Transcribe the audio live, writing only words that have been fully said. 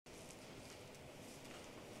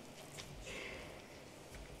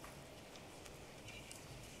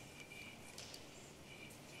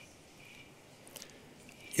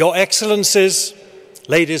Your Excellencies,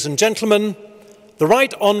 ladies and gentlemen, the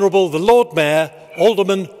Right Honourable the Lord Mayor,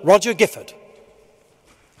 Alderman Roger Gifford.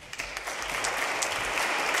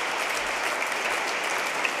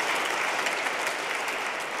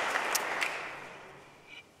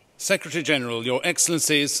 Secretary-General, Your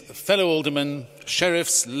Excellencies, fellow aldermen,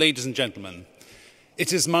 sheriffs, ladies and gentlemen,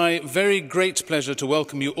 it is my very great pleasure to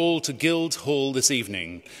welcome you all to Guildhall this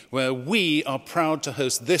evening, where we are proud to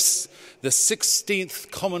host this, the 16th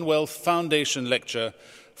Commonwealth Foundation Lecture,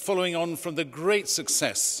 following on from the great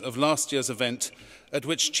success of last year's event, at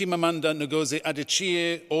which Chimamanda Ngozi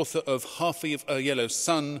Adichie, author of Half of a Yellow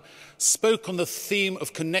Sun, spoke on the theme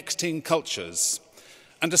of connecting cultures,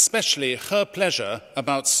 and especially her pleasure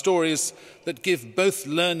about stories that give both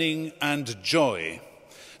learning and joy,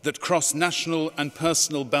 that cross national and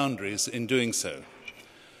personal boundaries in doing so.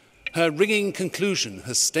 Her ringing conclusion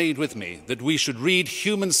has stayed with me, that we should read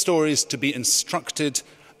human stories to be instructed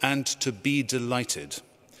and to be delighted.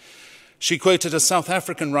 She quoted a South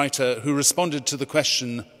African writer who responded to the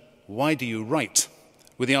question, "Why do you write?"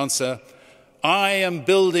 with the answer, "I am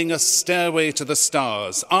building a stairway to the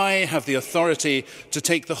stars. I have the authority to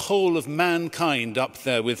take the whole of mankind up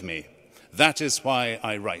there with me. That is why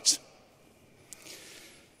I write."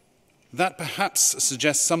 That perhaps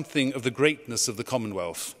suggests something of the greatness of the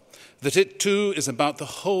Commonwealth, that it too is about the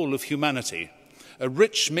whole of humanity, a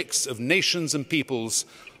rich mix of nations and peoples,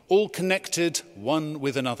 all connected one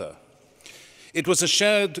with another. It was a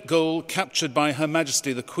shared goal captured by Her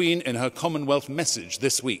Majesty the Queen in her Commonwealth message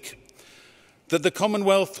this week, that the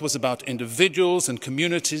Commonwealth was about individuals and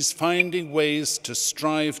communities finding ways to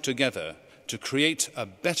strive together to create a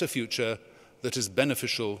better future that is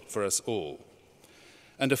beneficial for us all,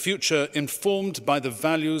 and a future informed by the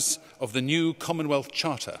values of the new Commonwealth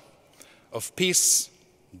Charter of peace,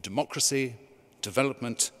 democracy,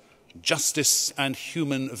 development, justice and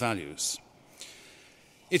human values.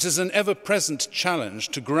 It is an ever-present challenge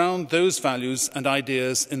to ground those values and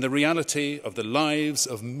ideas in the reality of the lives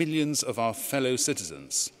of millions of our fellow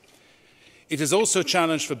citizens. It is also a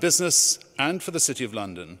challenge for business and for the City of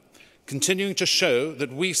London, continuing to show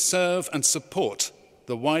that we serve and support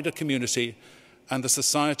the wider community and the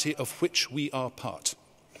society of which we are part.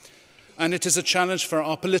 And it is a challenge for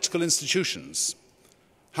our political institutions.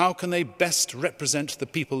 How can they best represent the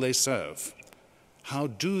people they serve? How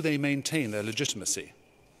do they maintain their legitimacy?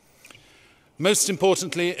 Most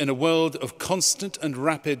importantly, in a world of constant and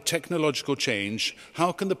rapid technological change,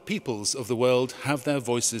 how can the peoples of the world have their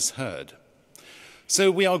voices heard?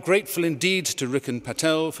 So we are grateful indeed to Ricken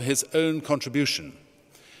Patel for his own contribution.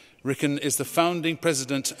 Ricken is the founding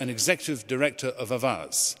president and executive director of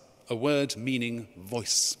Avaaz, a word meaning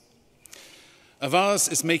voice.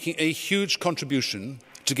 Avaaz is making a huge contribution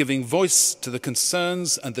to giving voice to the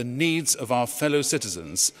concerns and the needs of our fellow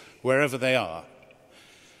citizens, wherever they are.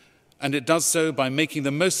 And it does so by making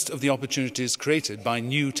the most of the opportunities created by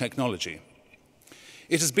new technology.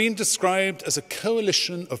 It has been described as a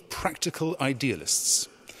coalition of practical idealists,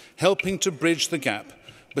 helping to bridge the gap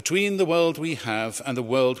between the world we have and the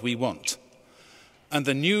world we want, and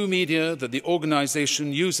the new media that the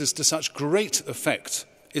organisation uses to such great effect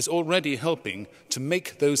is already helping to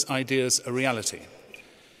make those ideas a reality.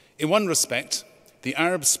 In one respect, the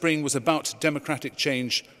Arab Spring was about democratic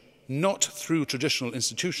change not through traditional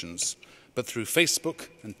institutions, but through Facebook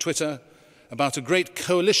and Twitter, about a great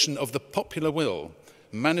coalition of the popular will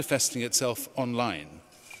manifesting itself online.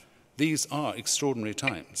 These are extraordinary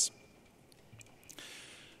times.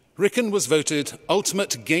 Ricken was voted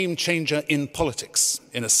ultimate game changer in politics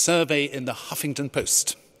in a survey in the Huffington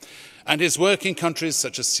Post, and his work in countries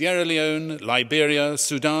such as Sierra Leone, Liberia,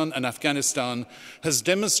 Sudan and Afghanistan has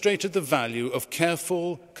demonstrated the value of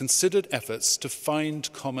careful, considered efforts to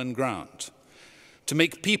find common ground, to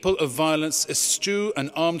make people of violence eschew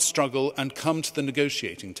an armed struggle and come to the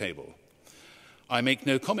negotiating table. I make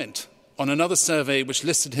no comment on another survey which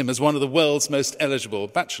listed him as one of the world's most eligible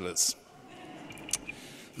bachelors.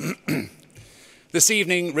 This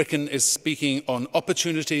evening, Ricken is speaking on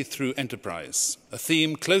opportunity through enterprise, a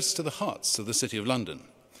theme close to the hearts of the City of London,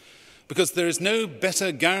 because there is no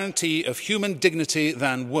better guarantee of human dignity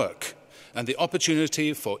than work and the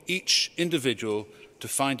opportunity for each individual to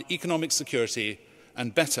find economic security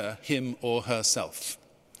and better him or herself.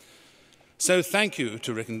 So thank you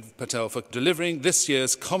to Ricken Patel for delivering this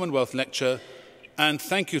year's Commonwealth Lecture, and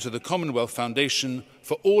thank you to the Commonwealth Foundation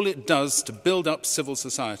for all it does to build up civil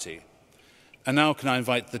society. And now can I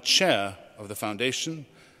invite the chair of the Foundation,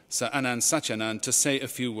 Sir Anand Satyanand, to say a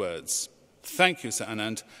few words. Thank you, Sir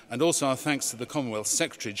Anand, and also our thanks to the Commonwealth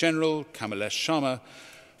Secretary-General, Kamalesh Sharma,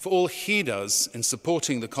 for all he does in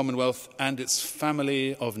supporting the Commonwealth and its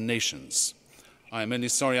family of nations. I am only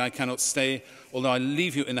sorry I cannot stay, although I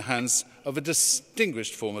leave you in the hands of a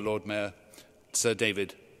distinguished former Lord Mayor, Sir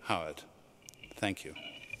David Howard. Thank you.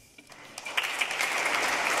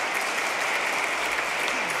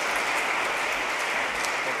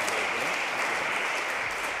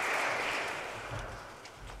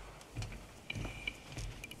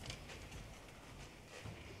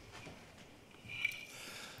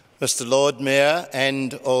 Mr. Lord Mayor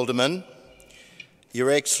and Aldermen,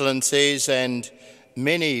 Your Excellencies and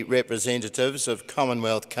many representatives of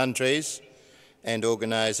Commonwealth countries and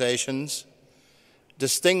organisations,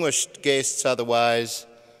 distinguished guests otherwise,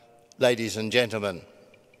 ladies and gentlemen.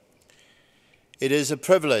 It is a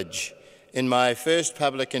privilege in my first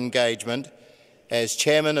public engagement as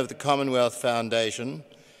Chairman of the Commonwealth Foundation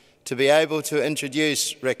to be able to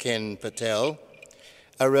introduce Ricken Patel,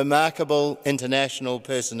 a remarkable international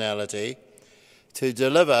personality, to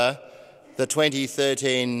deliver the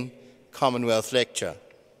 2013 Commonwealth Lecture.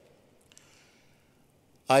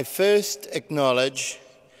 I first acknowledge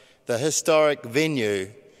the historic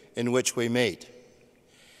venue in which we meet.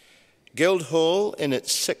 Guildhall, in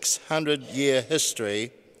its 600-year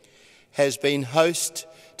history, has been host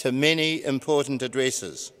to many important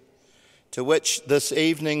addresses, to which this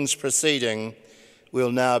evening's proceeding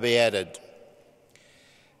will now be added.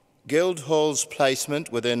 Guildhall's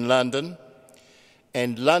placement within London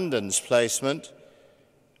and London's placement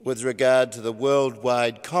with regard to the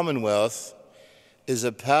worldwide Commonwealth is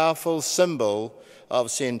a powerful symbol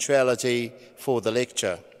of centrality for the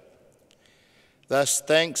lecture. Thus,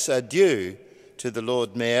 thanks are due to the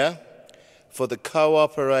Lord Mayor for the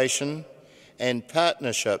cooperation and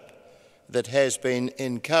partnership that has been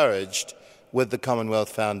encouraged with the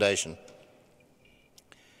Commonwealth Foundation.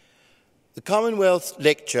 The Commonwealth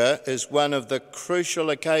Lecture is one of the crucial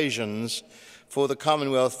occasions for the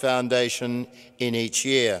Commonwealth Foundation in each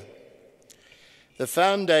year. The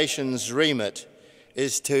Foundation's remit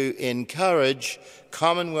is to encourage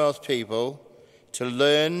Commonwealth people to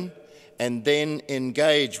learn and then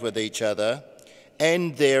engage with each other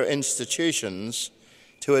and their institutions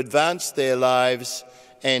to advance their lives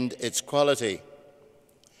and its quality.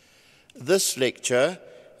 This lecture,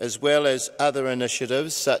 as well as other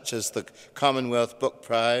initiatives such as the Commonwealth Book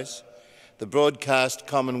Prize, the broadcast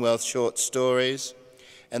Commonwealth Short Stories,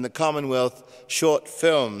 and the Commonwealth Short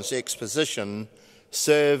Films Exposition,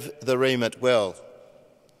 serve the remit well.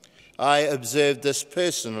 I observed this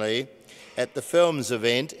personally at the films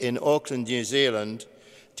event in Auckland, New Zealand,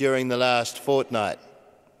 during the last fortnight.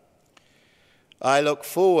 I look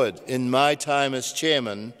forward, in my time as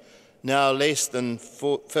chairman, now less than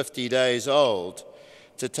 50 days old,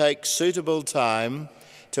 to take suitable time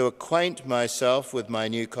to acquaint myself with my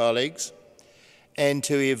new colleagues and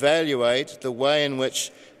to evaluate the way in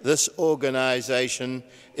which this organisation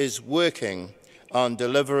is working on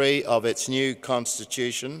delivery of its new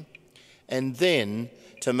constitution, and then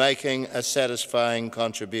to making a satisfying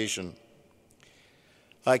contribution.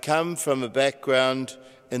 I come from a background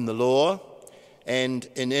in the law and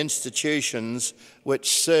in institutions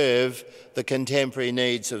which serve the contemporary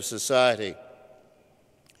needs of society.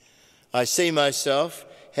 I see myself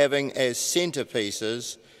having as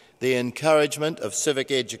centrepieces the encouragement of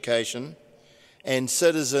civic education and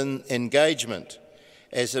citizen engagement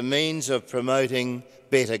as a means of promoting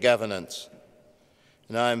better governance.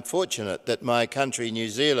 And I am fortunate that my country, New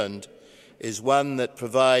Zealand, is one that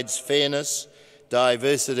provides fairness,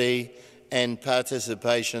 diversity and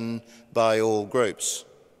participation by all groups.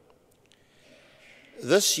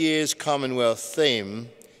 This year's Commonwealth theme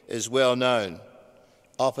is well known: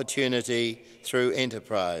 opportunity through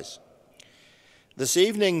enterprise. This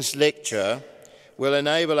evening's lecture will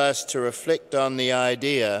enable us to reflect on the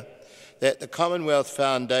idea that the Commonwealth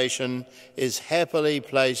Foundation is happily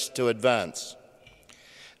placed to advance,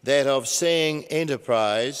 that of seeing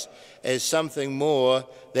enterprise as something more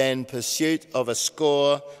than pursuit of a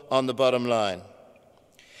score on the bottom line,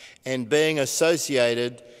 and being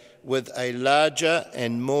associated with a larger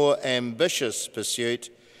and more ambitious pursuit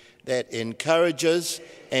that encourages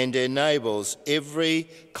and enables every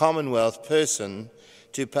Commonwealth person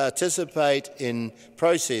to participate in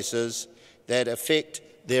processes that affect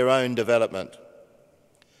their own development.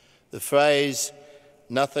 The phrase,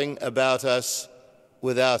 "nothing about us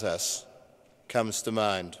without us," comes to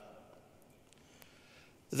mind.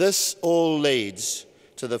 This all leads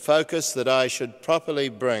to the focus that I should properly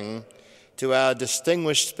bring to our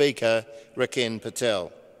distinguished speaker, Ricken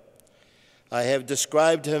Patel. I have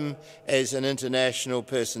described him as an international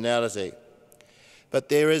personality, but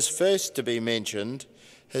there is first to be mentioned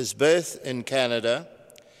his birth in Canada,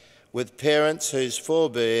 with parents whose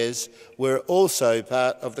forebears were also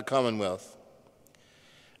part of the Commonwealth.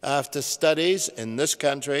 After studies in this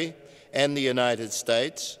country and the United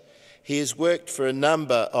States, he has worked for a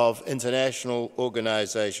number of international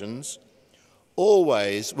organisations,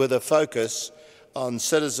 always with a focus on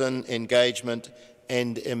citizen engagement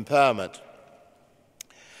and empowerment.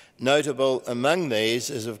 Notable among these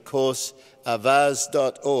is, of course,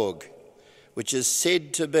 Avaaz.org, which is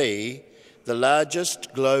said to be the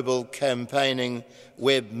largest global campaigning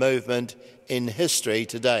web movement in history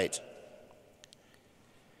to date.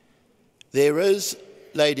 There is,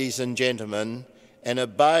 ladies and gentlemen, an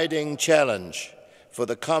abiding challenge for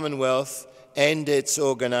the Commonwealth and its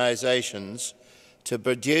organisations to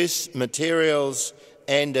produce materials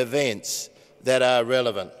and events that are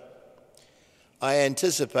relevant. I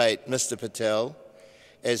anticipate, Mr. Patel,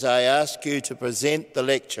 as I ask you to present the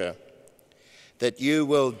lecture, that you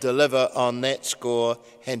will deliver on that score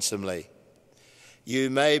handsomely. You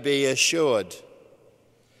may be assured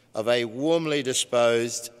of a warmly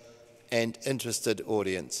disposed and interested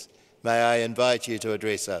audience. May I invite you to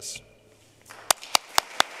address us.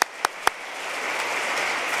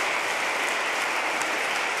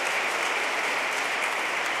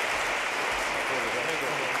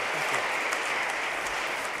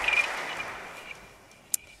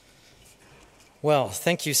 Well,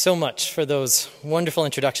 thank you so much for those wonderful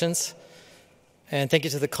introductions. And thank you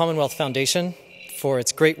to the Commonwealth Foundation for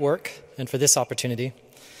its great work and for this opportunity.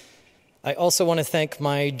 I also want to thank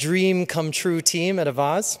my dream come true team at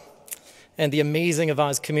Avaaz and the amazing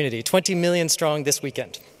Avaaz community, 20 million strong this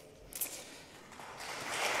weekend.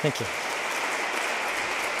 Thank you.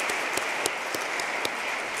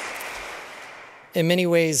 In many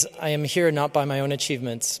ways, I am here not by my own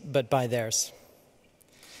achievements, but by theirs.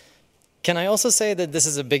 Can I also say that this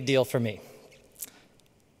is a big deal for me?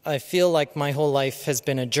 I feel like my whole life has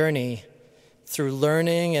been a journey through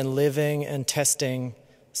learning and living and testing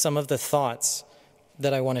some of the thoughts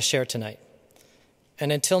that I want to share tonight.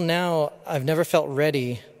 And until now, I've never felt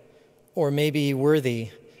ready or maybe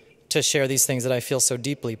worthy to share these things that I feel so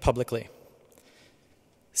deeply publicly.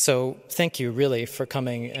 So thank you really for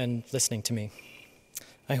coming and listening to me.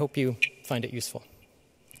 I hope you find it useful.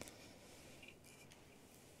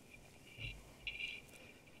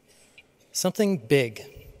 Something big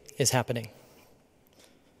is happening.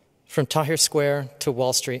 From Tahrir Square to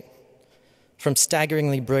Wall Street, from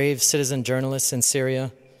staggeringly brave citizen journalists in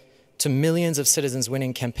Syria to millions of citizens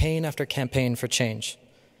winning campaign after campaign for change,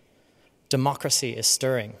 democracy is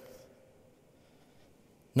stirring.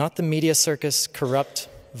 Not the media circus, corrupt,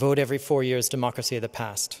 vote every 4 years democracy of the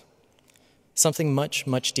past. Something much,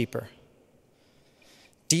 much deeper.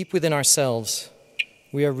 Deep within ourselves,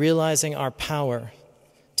 we are realizing our power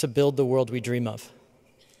to build the world we dream of.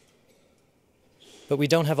 But we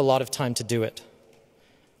don't have a lot of time to do it.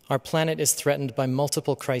 Our planet is threatened by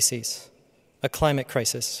multiple crises: a climate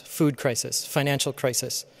crisis, food crisis, financial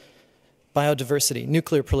crisis, biodiversity,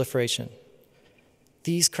 nuclear proliferation.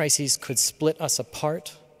 These crises could split us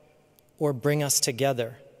apart or bring us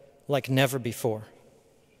together like never before.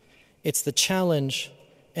 It's the challenge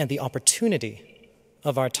and the opportunity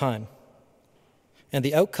of our time. And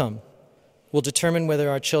the outcome will determine whether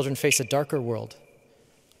our children face a darker world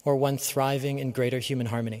or one thriving in greater human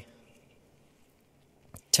harmony.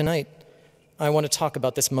 Tonight, I want to talk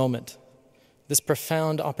about this moment, this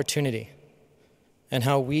profound opportunity, and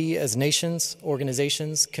how we as nations,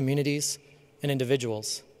 organizations, communities, and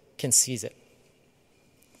individuals can seize it.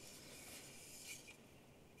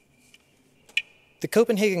 The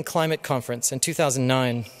Copenhagen Climate Conference in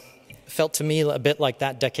 2009 felt to me a bit like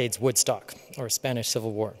that decade's Woodstock or Spanish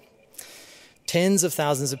Civil War. Tens of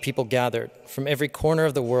thousands of people gathered from every corner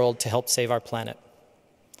of the world to help save our planet.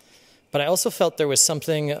 But I also felt there was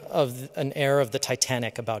something of an air of the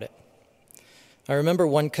Titanic about it. I remember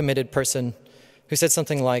one committed person who said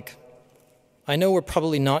something like, "I know we're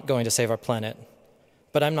probably not going to save our planet,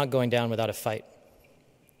 but I'm not going down without a fight."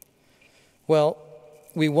 Well,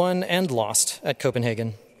 we won and lost at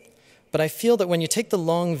Copenhagen, but I feel that when you take the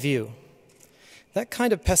long view, that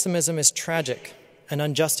kind of pessimism is tragic and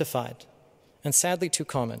unjustified, and sadly too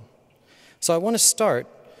common. So I want to start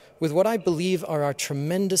with what I believe are our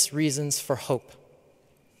tremendous reasons for hope.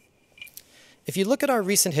 If you look at our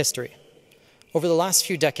recent history, over the last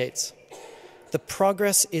few decades, the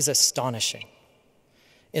progress is astonishing.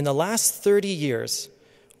 In the last 30 years,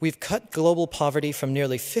 we've cut global poverty from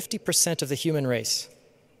nearly 50% of the human race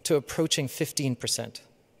to approaching 15%.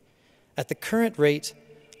 At the current rate,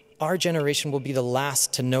 our generation will be the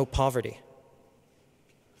last to know poverty.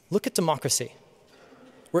 Look at democracy.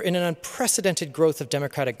 We're in an unprecedented growth of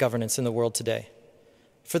democratic governance in the world today.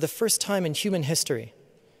 For the first time in human history,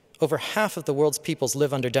 over half of the world's peoples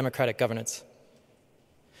live under democratic governance.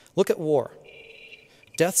 Look at war.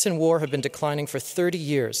 Deaths in war have been declining for 30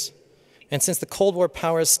 years, and since the Cold War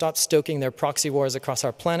powers stopped stoking their proxy wars across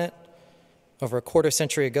our planet over a quarter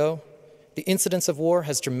century ago, the incidence of war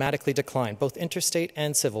has dramatically declined, both interstate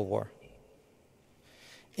and civil war.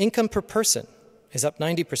 Income per person is up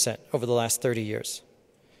 90% over the last 30 years.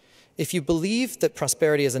 If you believe that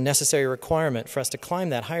prosperity is a necessary requirement for us to climb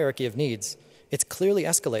that hierarchy of needs, it's clearly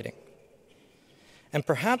escalating. And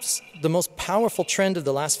perhaps the most powerful trend of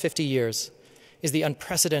the last 50 years is the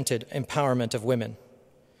unprecedented empowerment of women.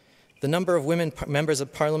 The number of women members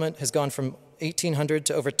of parliament has gone from 1,800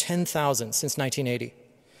 to over 10,000 since 1980.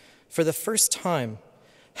 For the first time,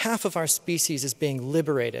 half of our species is being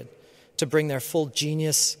liberated to bring their full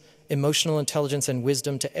genius, emotional intelligence, and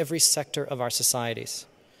wisdom to every sector of our societies.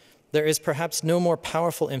 There is perhaps no more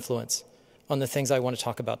powerful influence on the things I want to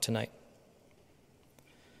talk about tonight.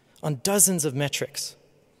 On dozens of metrics,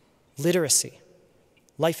 literacy,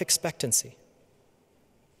 life expectancy,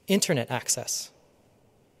 internet access,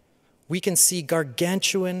 we can see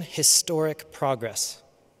gargantuan historic progress.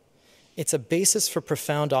 It's a basis for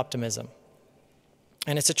profound optimism.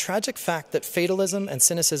 And it's a tragic fact that fatalism and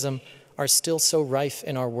cynicism are still so rife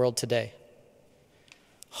in our world today.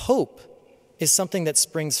 Hope is something that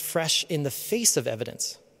springs fresh in the face of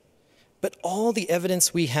evidence. But all the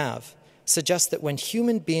evidence we have suggests that when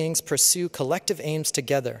human beings pursue collective aims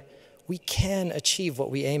together, we can achieve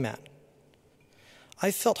what we aim at.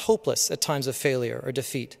 I've felt hopeless at times of failure or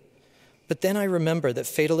defeat, but then I remember that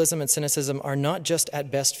fatalism and cynicism are not just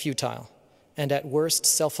at best futile and at worst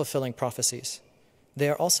self-fulfilling prophecies. They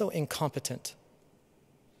are also incompetent.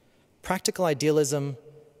 Practical idealism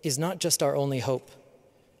is not just our only hope,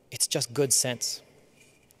 it's just good sense.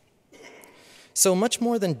 So much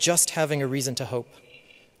more than just having a reason to hope,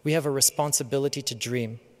 we have a responsibility to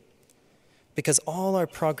dream, because all our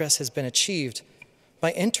progress has been achieved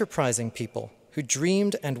by enterprising people who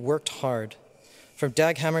dreamed and worked hard, from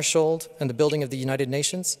Dag Hammarskjöld and the building of the United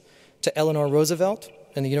Nations, to Eleanor Roosevelt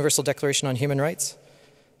and the Universal Declaration on Human Rights,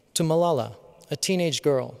 to Malala, a teenage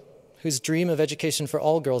girl whose dream of education for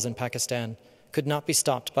all girls in Pakistan could not be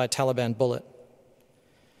stopped by a Taliban bullet.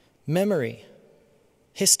 Memory,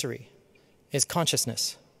 history, is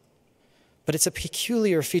consciousness. But it's a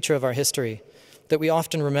peculiar feature of our history that we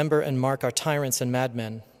often remember and mark our tyrants and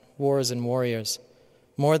madmen, wars and warriors,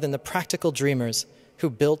 more than the practical dreamers who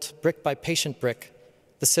built, brick by patient brick,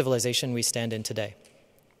 the civilization we stand in today.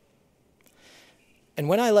 And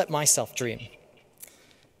when I let myself dream,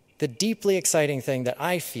 the deeply exciting thing that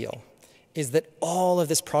I feel is that all of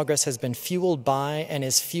this progress has been fueled by and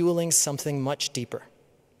is fueling something much deeper.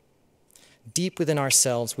 Deep within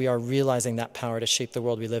ourselves, we are realizing that power to shape the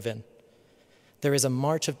world we live in. There is a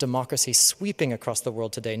march of democracy sweeping across the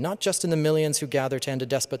world today, not just in the millions who gather to end a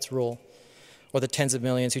despot's rule, or the tens of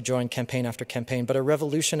millions who join campaign after campaign, but a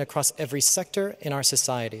revolution across every sector in our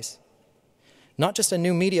societies. Not just a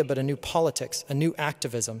new media, but a new politics, a new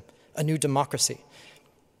activism, a new democracy.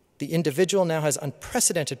 The individual now has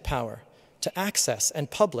unprecedented power to access and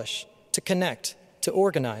publish, to connect, to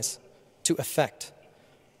organize, to affect.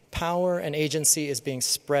 Power and agency is being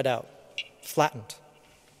spread out, flattened.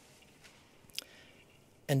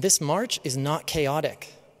 And this march is not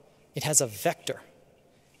chaotic. It has a vector.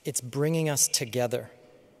 It's bringing us together.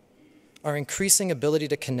 Our increasing ability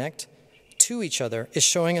to connect to each other is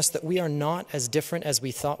showing us that we are not as different as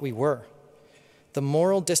we thought we were. The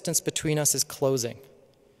moral distance between us is closing,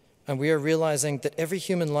 and we are realizing that every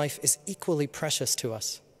human life is equally precious to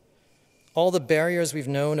us. All the barriers we've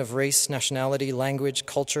known of race, nationality, language,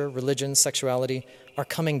 culture, religion, sexuality are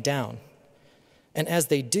coming down. And as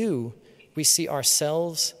they do, we see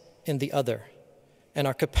ourselves in the other, and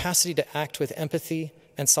our capacity to act with empathy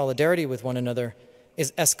and solidarity with one another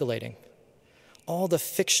is escalating. All the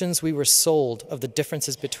fictions we were sold of the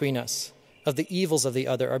differences between us, of the evils of the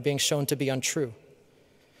other, are being shown to be untrue.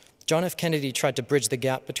 John F. Kennedy tried to bridge the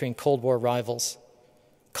gap between Cold War rivals,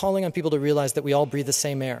 calling on people to realize that we all breathe the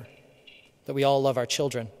same air, that we all love our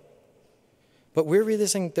children. But we're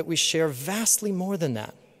realizing that we share vastly more than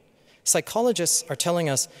that. Psychologists are telling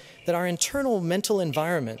us that our internal mental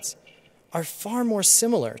environments are far more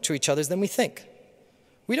similar to each other's than we think.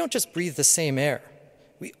 We don't just breathe the same air.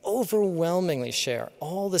 We overwhelmingly share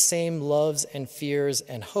all the same loves and fears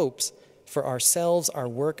and hopes for ourselves, our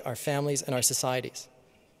work, our families, and our societies.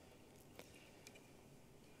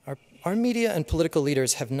 Our media and political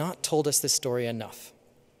leaders have not told us this story enough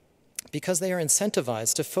because they are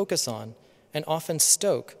incentivized to focus on and often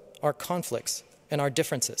stoke our conflicts and our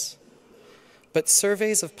differences. But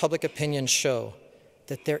surveys of public opinion show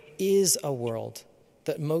that there is a world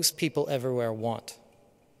that most people everywhere want.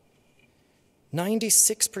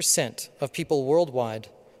 96% of people worldwide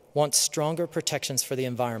want stronger protections for the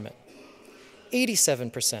environment.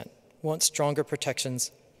 87% want stronger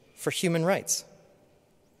protections for human rights.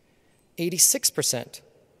 86%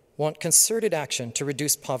 want concerted action to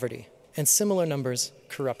reduce poverty, and similar numbers,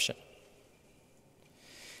 corruption.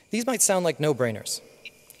 These might sound like no-brainers,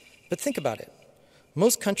 but think about it.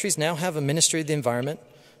 Most countries now have a Ministry of the Environment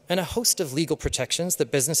and a host of legal protections that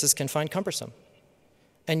businesses can find cumbersome.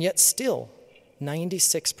 And yet still,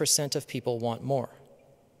 96% of people want more.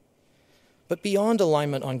 But beyond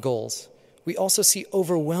alignment on goals, we also see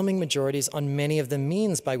overwhelming majorities on many of the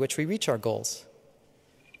means by which we reach our goals.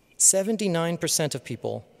 79% of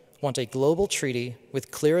people want a global treaty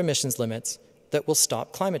with clear emissions limits that will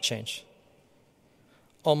stop climate change.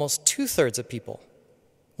 Almost 2/3 of people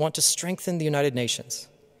want to strengthen the United Nations,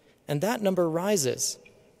 and that number rises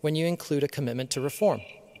when you include a commitment to reform.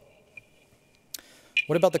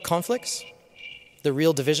 What about the conflicts? The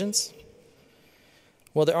real divisions?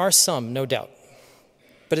 Well, there are some, no doubt.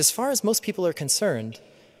 But as far as most people are concerned,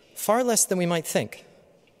 far less than we might think.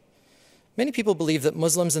 Many people believe that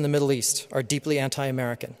Muslims in the Middle East are deeply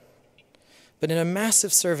anti-American. But in a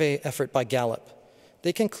massive survey effort by Gallup,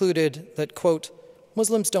 they concluded that, quote,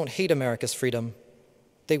 Muslims don't hate America's freedom,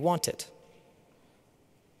 they want it.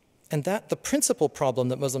 And that the principal problem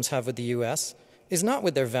that Muslims have with the US is not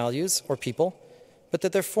with their values or people, but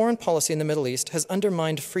that their foreign policy in the Middle East has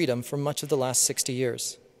undermined freedom for much of the last 60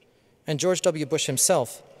 years. And George W. Bush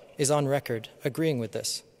himself is on record agreeing with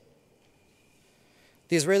this.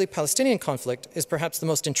 The Israeli-Palestinian conflict is perhaps the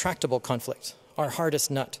most intractable conflict, our hardest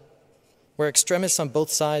nut, where extremists on both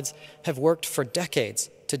sides have worked for decades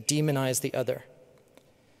to demonize the other.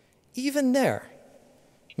 Even there,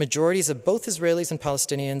 majorities of both Israelis and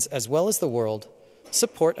Palestinians, as well as the world,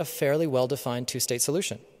 support a fairly well-defined two-state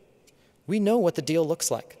solution. We know what the deal looks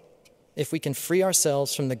like if we can free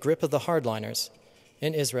ourselves from the grip of the hardliners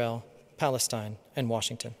in Israel, Palestine, and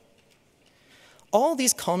Washington. All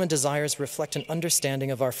these common desires reflect an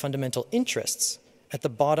understanding of our fundamental interests at the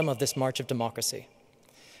bottom of this march of democracy.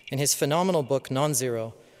 In his phenomenal book,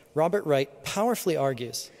 Non-Zero, Robert Wright powerfully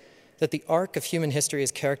argues that the arc of human history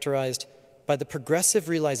is characterized by the progressive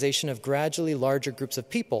realization of gradually larger groups of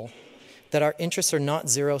people that our interests are not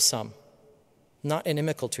zero-sum, not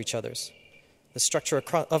inimical to each other's. The structure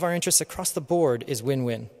of our interests across the board is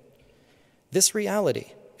win-win. This reality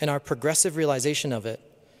and our progressive realization of it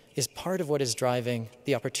is part of what is driving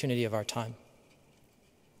the opportunity of our time.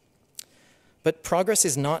 But progress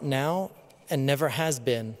is not now and never has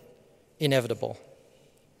been inevitable.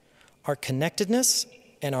 Our connectedness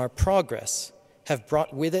and our progress have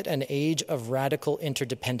brought with it an age of radical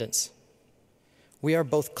interdependence. We are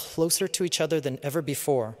both closer to each other than ever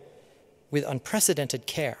before, with unprecedented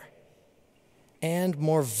care, and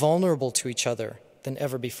more vulnerable to each other than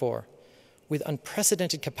ever before, with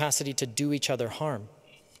unprecedented capacity to do each other harm.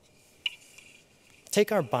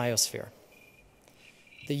 Take our biosphere.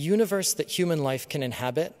 The universe that human life can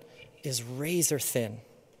inhabit is razor thin.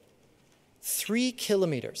 3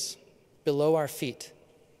 kilometers below our feet,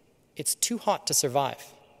 it's too hot to survive.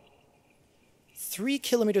 3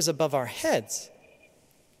 kilometers above our heads,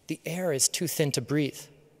 the air is too thin to breathe.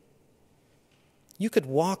 You could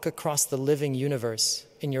walk across the living universe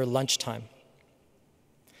in your lunchtime.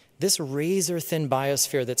 This razor-thin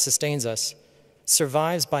biosphere that sustains us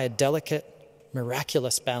survives by a delicate,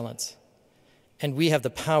 miraculous balance, and we have the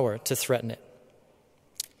power to threaten it.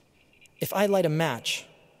 If I light a match,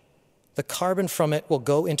 the carbon from it will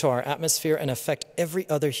go into our atmosphere and affect every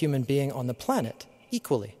other human being on the planet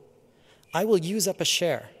equally. I will use up a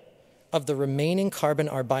share of the remaining carbon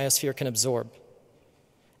our biosphere can absorb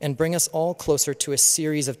and bring us all closer to a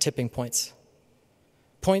series of tipping points.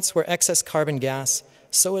 Points where excess carbon gas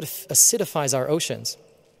so it acidifies our oceans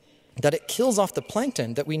that it kills off the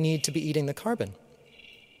plankton that we need to be eating the carbon.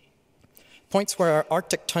 Points where our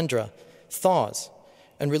Arctic tundra thaws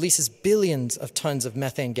and releases billions of tons of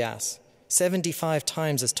methane gas, 75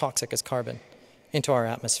 times as toxic as carbon, into our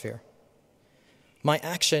atmosphere. My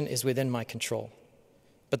action is within my control,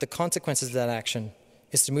 but the consequences of that action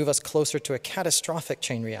is to move us closer to a catastrophic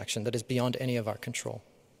chain reaction that is beyond any of our control.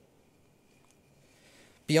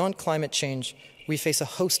 Beyond climate change, we face a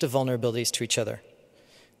host of vulnerabilities to each other.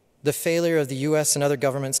 The failure of the US and other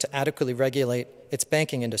governments to adequately regulate its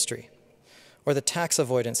banking industry, or the tax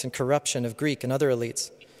avoidance and corruption of Greek and other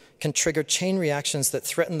elites, can trigger chain reactions that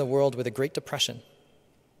threaten the world with a Great Depression.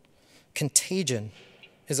 Contagion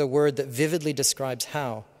is a word that vividly describes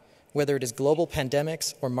how, whether it is global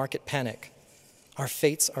pandemics or market panic, our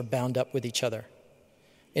fates are bound up with each other.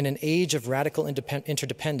 In an age of radical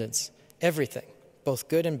interdependence, everything, both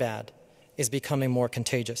good and bad, is becoming more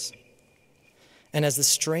contagious. And as the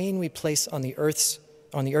strain we place on the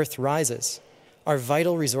earth rises, our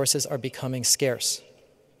vital resources are becoming scarce.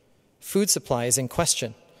 Food supply is in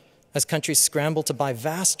question as countries scramble to buy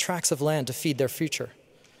vast tracts of land to feed their future.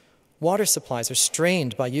 Water supplies are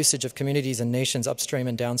strained by usage of communities and nations upstream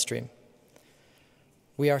and downstream.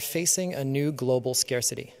 We are facing a new global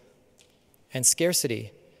scarcity, and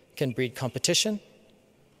scarcity can breed competition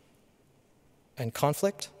and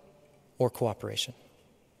conflict or cooperation.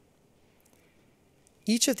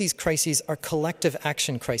 Each of these crises are collective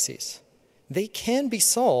action crises. They can be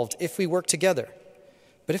solved if we work together,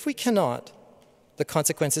 but if we cannot, the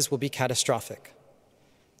consequences will be catastrophic.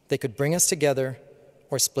 They could bring us together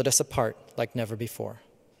or split us apart like never before.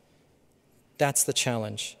 That's the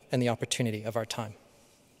challenge and the opportunity of our time.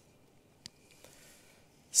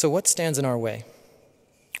 So what stands in our way?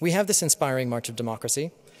 We have this inspiring march of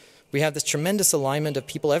democracy. We have this tremendous alignment of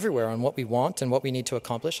people everywhere on what we want and what we need to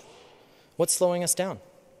accomplish. What's slowing us down?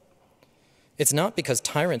 It's not because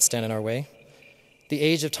tyrants stand in our way. The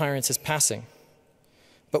age of tyrants is passing.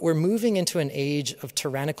 But we're moving into an age of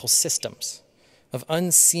tyrannical systems, of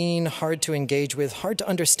unseen, hard to engage with, hard to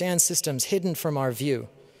understand systems hidden from our view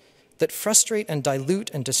that frustrate and dilute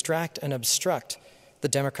and distract and obstruct the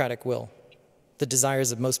democratic will, the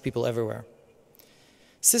desires of most people everywhere.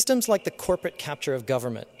 Systems like the corporate capture of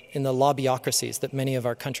government in the lobbyocracies that many of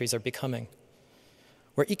our countries are becoming,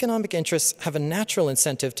 where economic interests have a natural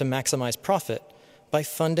incentive to maximize profit by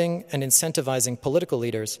funding and incentivizing political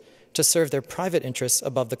leaders to serve their private interests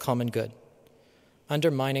above the common good,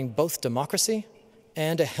 undermining both democracy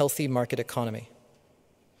and a healthy market economy.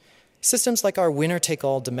 Systems like our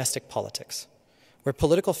winner-take-all domestic politics, where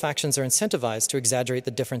political factions are incentivized to exaggerate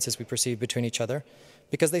the differences we perceive between each other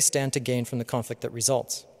because they stand to gain from the conflict that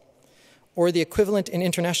results. Or the equivalent in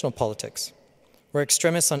international politics, where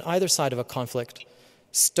extremists on either side of a conflict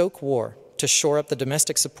stoke war to shore up the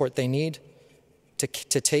domestic support they need to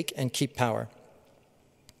take and keep power.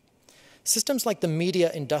 Systems like the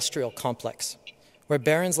media-industrial complex, where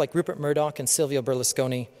barons like Rupert Murdoch and Silvio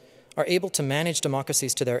Berlusconi are able to manage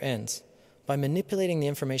democracies to their ends by manipulating the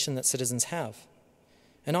information that citizens have.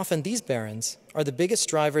 And often these barons are the biggest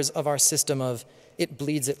drivers of our system of it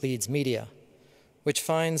bleeds, it leads media, which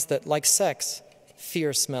finds that, like sex,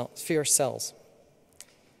 fear sells.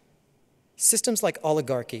 Systems like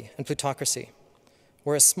oligarchy and plutocracy,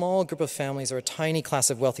 where a small group of families or a tiny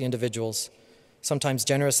class of wealthy individuals, sometimes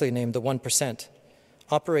generously named the 1%,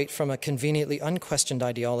 operate from a conveniently unquestioned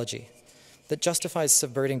ideology that justifies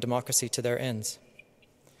subverting democracy to their ends.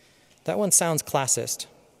 That one sounds classist,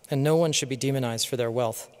 and no one should be demonized for their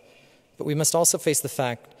wealth. But we must also face the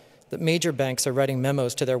fact that major banks are writing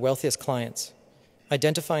memos to their wealthiest clients,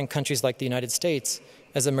 identifying countries like the United States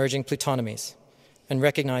as emerging plutonomies, and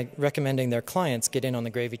recommending their clients get in on the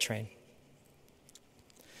gravy train.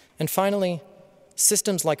 And finally,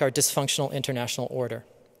 systems like our dysfunctional international order,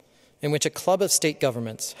 in which a club of state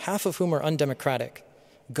governments, half of whom are undemocratic,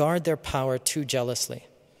 guard their power too jealously,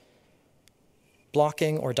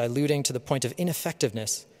 blocking or diluting to the point of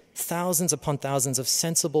ineffectiveness thousands upon thousands of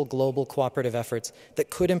sensible global cooperative efforts that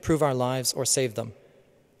could improve our lives or save them.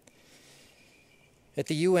 At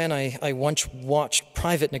the UN, I once watched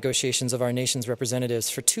private negotiations of our nation's representatives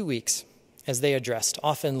for 2 weeks as they addressed,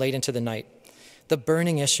 often late into the night, the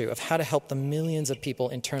burning issue of how to help the millions of people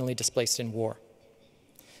internally displaced in war.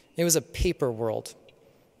 It was a paper world,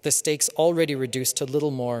 the stakes already reduced to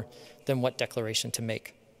little more than what declaration to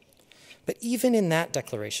make. But even in that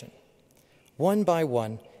declaration, one by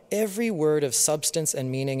one, every word of substance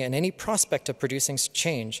and meaning and any prospect of producing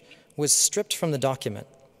change was stripped from the document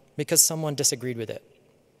because someone disagreed with it,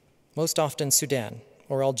 most often Sudan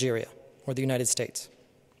or Algeria or the United States.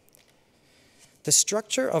 The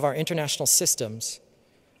structure of our international systems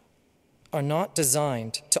are not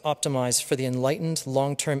designed to optimize for the enlightened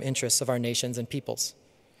long-term interests of our nations and peoples.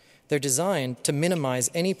 They're designed to minimize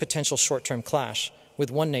any potential short-term clash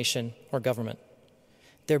with one nation or government.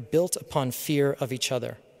 They're built upon fear of each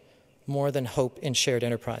other, more than hope in shared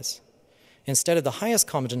enterprise. Instead of the highest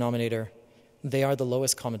common denominator, they are the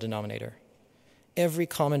lowest common denominator. Every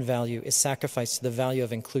common value is sacrificed to the value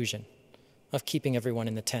of inclusion, of keeping everyone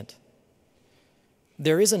in the tent.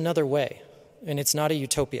 There is another way, and it's not a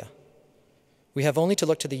utopia. We have only to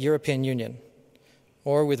look to the European Union,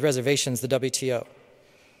 or with reservations, the WTO,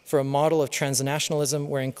 for a model of transnationalism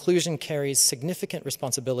where inclusion carries significant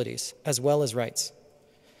responsibilities as well as rights.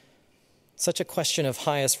 Such a question of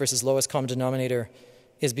highest versus lowest common denominator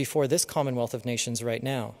is before this Commonwealth of Nations right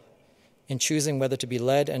now, in choosing whether to be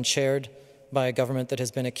led and chaired by a government that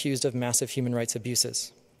has been accused of massive human rights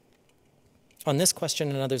abuses. On this question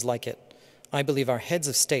and others like it, I believe our heads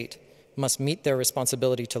of state must meet their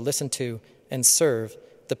responsibility to listen to and serve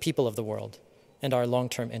the people of the world and our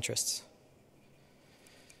long-term interests.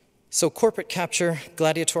 So corporate capture,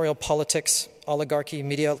 gladiatorial politics, oligarchy,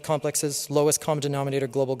 media complexes, lowest common denominator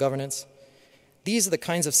global governance, these are the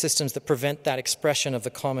kinds of systems that prevent that expression of the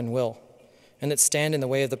common will and that stand in the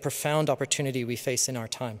way of the profound opportunity we face in our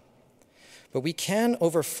time. But we can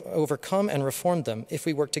overcome and reform them if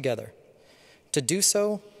we work together. To do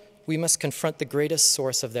so, we must confront the greatest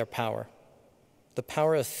source of their power, the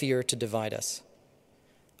power of fear to divide us.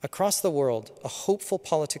 Across the world, a hopeful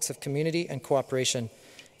politics of community and cooperation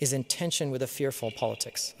is in tension with a fearful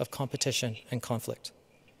politics of competition and conflict.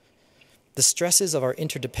 The stresses of our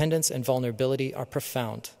interdependence and vulnerability are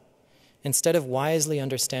profound. Instead of wisely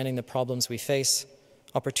understanding the problems we face,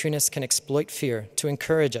 opportunists can exploit fear to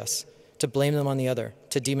encourage us, to blame them on the other,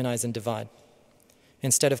 to demonize and divide.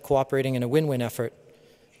 Instead of cooperating in a win-win effort,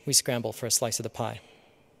 we scramble for a slice of the pie.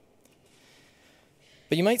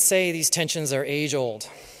 But you might say these tensions are age-old.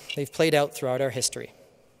 They've played out throughout our history.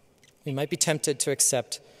 We might be tempted to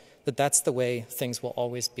accept that that's the way things will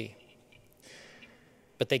always be.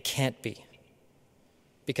 But they can't be,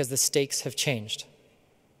 because the stakes have changed.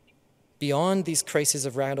 Beyond these crises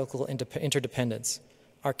of radical interdependence,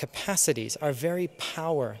 our capacities, our very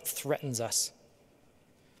power threatens us.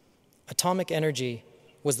 Atomic energy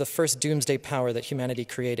was the first doomsday power that humanity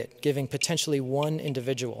created, giving potentially one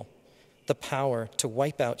individual the power to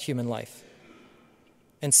wipe out human life.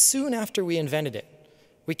 And soon after we invented it,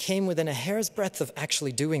 we came within a hair's breadth of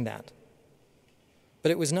actually doing that.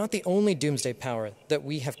 But it was not the only doomsday power that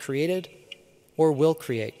we have created or will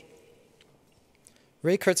create.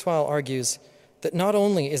 Ray Kurzweil argues that not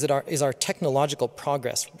only is our technological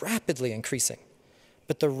progress rapidly increasing,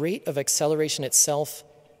 but the rate of acceleration itself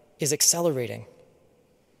is accelerating.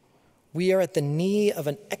 We are at the knee of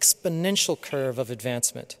an exponential curve of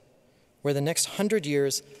advancement, where the next 100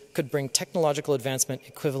 years could bring technological advancement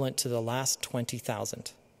equivalent to the last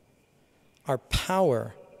 20,000. Our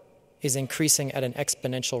power is increasing at an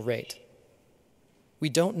exponential rate. We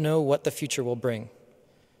don't know what the future will bring,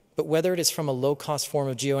 but whether it is from a low-cost form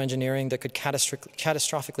of geoengineering that could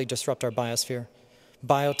catastrophically disrupt our biosphere,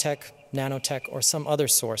 biotech, nanotech, or some other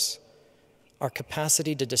source, our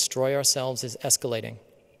capacity to destroy ourselves is escalating.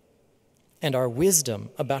 And our wisdom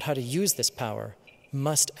about how to use this power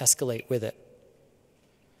must escalate with it.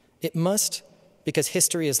 It must, because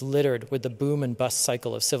history is littered with the boom and bust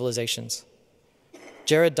cycle of civilizations.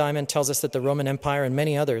 Jared Diamond tells us that the Roman Empire and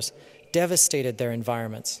many others devastated their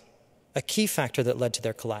environments, a key factor that led to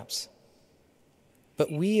their collapse.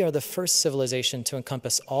 But we are the first civilization to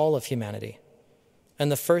encompass all of humanity,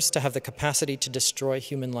 and the first to have the capacity to destroy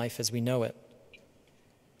human life as we know it.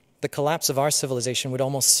 The collapse of our civilization would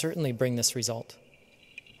almost certainly bring this result.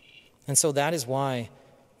 And so that is why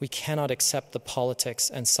we cannot accept the politics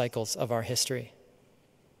and cycles of our history.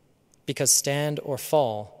 Because stand or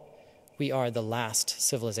fall, we are the last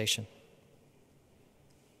civilization.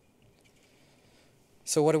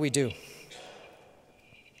 So what do we do?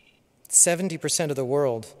 70% of the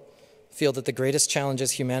world feel that the greatest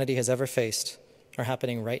challenges humanity has ever faced are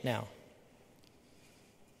happening right now.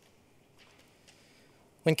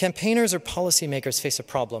 When campaigners or policymakers face a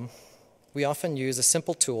problem, we often use a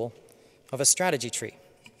simple tool of a strategy tree.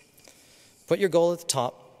 Put your goal at the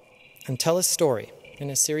top and tell a story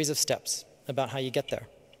in a series of steps about how you get there.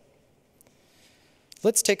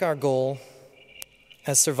 Let's take our goal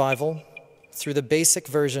as survival through the basic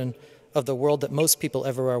version of the world that most people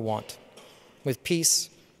everywhere want, with peace,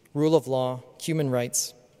 rule of law, human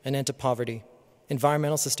rights, an end to poverty,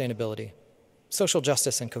 environmental sustainability, social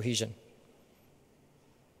justice, and cohesion.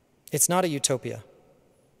 It's not a utopia.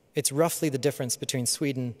 It's roughly the difference between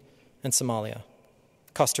Sweden and Somalia,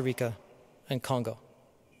 Costa Rica and Congo.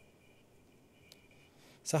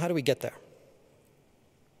 So how do we get there?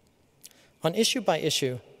 On issue by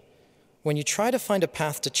issue, when you try to find a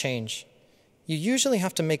path to change, you usually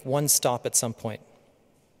have to make one stop at some point.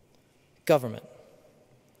 Government.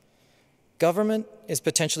 Government is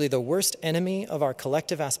potentially the worst enemy of our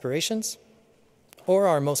collective aspirations or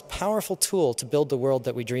our most powerful tool to build the world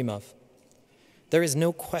that we dream of. There is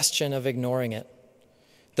no question of ignoring it.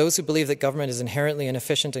 Those who believe that government is inherently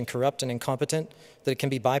inefficient and corrupt and incompetent, that it can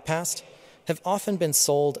be bypassed, have often been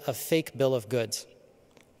sold a fake bill of goods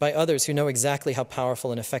by others who know exactly how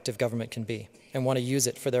powerful and effective government can be and want to use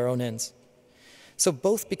it for their own ends. So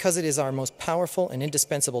both because it is our most powerful and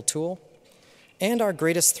indispensable tool and our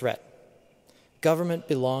greatest threat, government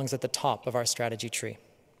belongs at the top of our strategy tree.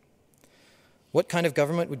 What kind of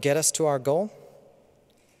government would get us to our goal?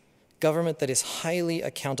 Government that is highly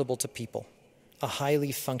accountable to people, a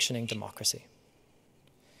highly functioning democracy.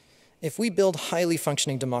 If we build highly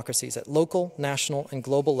functioning democracies at local, national, and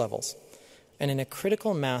global levels, and in a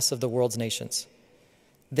critical mass of the world's nations,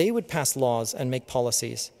 they would pass laws and make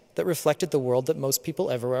policies that reflected the world that most people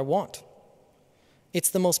everywhere want. It's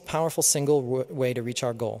the most powerful single way to reach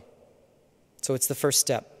our goal. So it's the first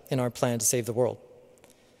step in our plan to save the world.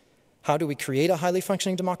 How do we create a highly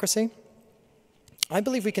functioning democracy? I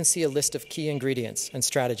believe we can see a list of key ingredients and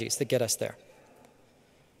strategies that get us there.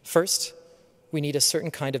 First, we need a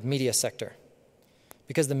certain kind of media sector,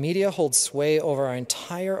 because the media holds sway over our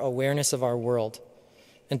entire awareness of our world,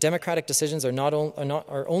 and democratic decisions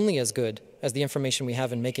are only as good as the information we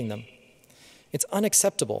have in making them. It's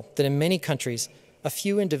unacceptable that in many countries, a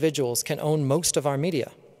few individuals can own most of our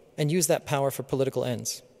media and use that power for political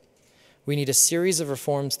ends. We need a series of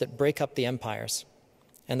reforms that break up the empires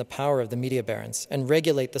and the power of the media barons and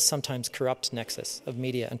regulate the sometimes corrupt nexus of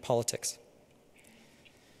media and politics.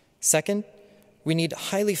 Second, we need a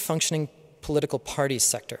highly functioning political parties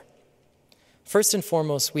sector. First and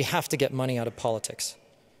foremost, we have to get money out of politics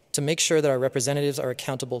to make sure that our representatives are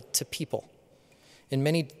accountable to people. In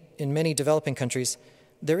many developing countries,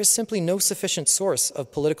 there is simply no sufficient source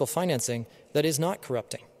of political financing that is not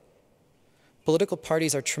corrupting. Political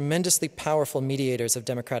parties are tremendously powerful mediators of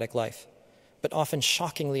democratic life, but often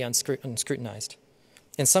shockingly unscrutinized.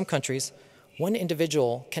 In some countries, one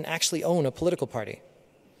individual can actually own a political party.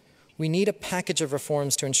 We need a package of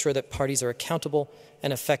reforms to ensure that parties are accountable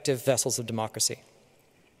and effective vessels of democracy.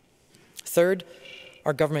 Third,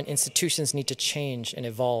 our government institutions need to change and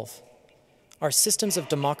evolve. Our systems of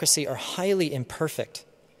democracy are highly imperfect.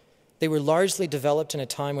 They were largely developed in a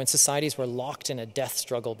time when societies were locked in a death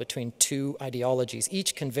struggle between two ideologies,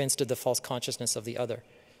 each convinced of the false consciousness of the other.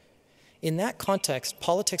 In that context,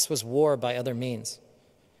 politics was war by other means,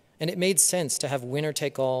 and it made sense to have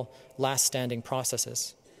winner-take-all, last-standing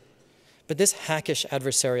processes. But this hackish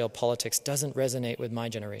adversarial politics doesn't resonate with my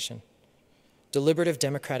generation. Deliberative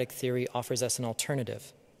democratic theory offers us an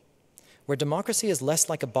alternative, where democracy is less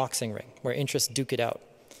like a boxing ring, where interests duke it out,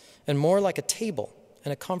 and more like a table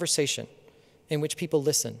and a conversation in which people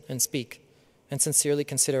listen and speak and sincerely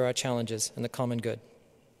consider our challenges and the common good.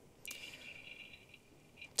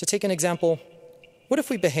 To take an example, what if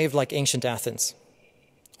we behaved like ancient Athens,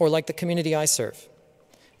 or like the community I serve,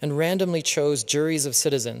 and randomly chose juries of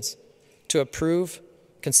citizens to approve,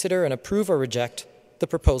 consider, and approve or reject the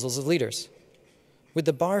proposals of leaders, with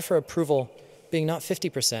the bar for approval being not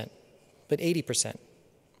 50%, but 80%.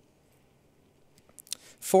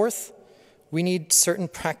 Fourth, we need certain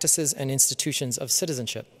practices and institutions of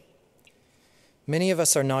citizenship. Many of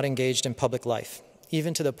us are not engaged in public life,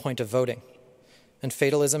 even to the point of voting, and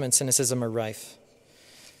fatalism and cynicism are rife.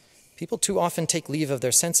 People too often take leave of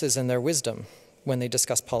their senses and their wisdom when they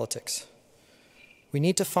discuss politics. We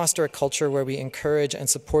need to foster a culture where we encourage and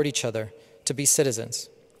support each other to be citizens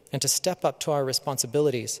and to step up to our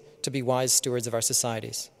responsibilities to be wise stewards of our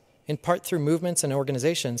societies, in part through movements and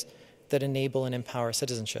organizations that enable and empower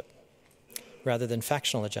citizenship, rather than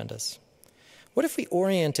factional agendas. What if we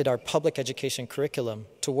oriented our public education curriculum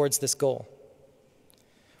towards this goal?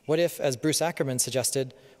 What if, as Bruce Ackerman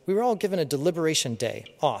suggested, we were all given a deliberation day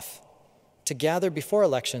off to gather before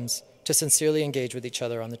elections to sincerely engage with each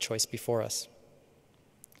other on the choice before us?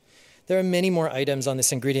 There are many more items on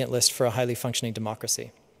this ingredient list for a highly functioning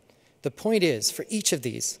democracy. The point is, for each of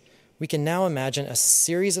these, we can now imagine a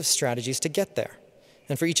series of strategies to get there.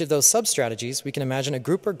 And for each of those sub-strategies, we can imagine a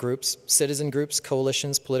group or groups, citizen groups,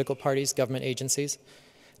 coalitions, political parties, government agencies,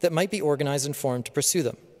 that might be organized and formed to pursue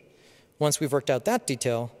them. Once we've worked out that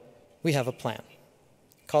detail, we have a plan.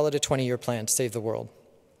 Call it a 20-year plan to save the world.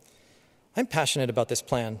 I'm passionate about this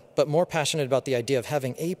plan, but more passionate about the idea of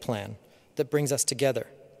having a plan that brings us together,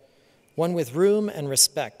 one with room and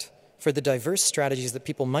respect for the diverse strategies that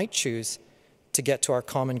people might choose to get to our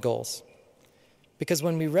common goals. Because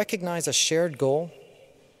when we recognize a shared goal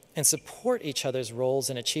and support each other's roles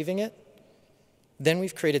in achieving it, then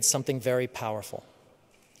we've created something very powerful,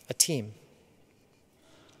 a team.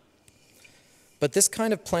 But this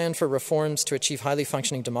kind of plan for reforms to achieve highly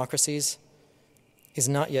functioning democracies is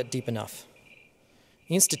not yet deep enough.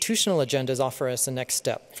 Institutional agendas offer us the next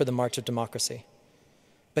step for the march of democracy.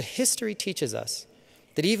 But history teaches us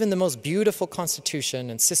that even the most beautiful constitution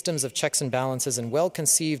and systems of checks and balances and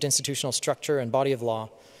well-conceived institutional structure and body of law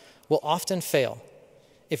will often fail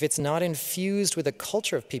if it's not infused with a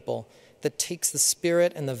culture of people that takes the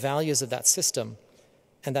spirit and the values of that system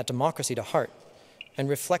and that democracy to heart and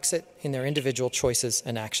reflects it in their individual choices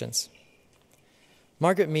and actions.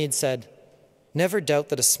 Margaret Mead said, Never doubt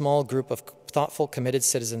that a small group of thoughtful, committed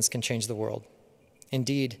citizens can change the world.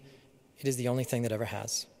 Indeed, it is the only thing that ever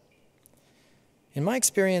has. In my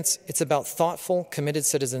experience, it's about thoughtful, committed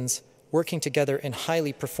citizens working together in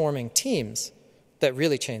highly performing teams that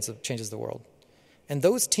really changes the world. And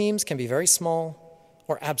those teams can be very small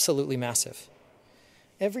or absolutely massive.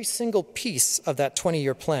 Every single piece of that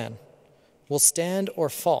 20-year plan will stand or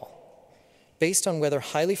fall based on whether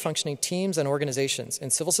highly functioning teams and organizations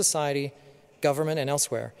in civil society, government, and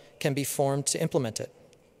elsewhere can be formed to implement it.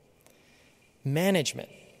 Management,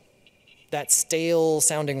 that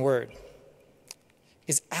stale-sounding word,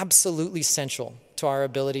 is absolutely essential to our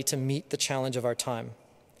ability to meet the challenge of our time.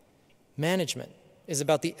 Management is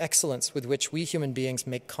about the excellence with which we human beings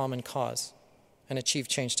make common cause and achieve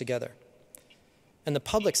change together. And the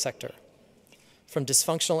public sector, from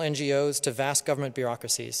dysfunctional NGOs to vast government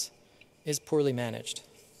bureaucracies, is poorly managed.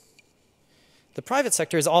 The private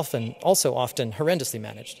sector is also often horrendously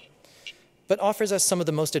managed, but offers us some of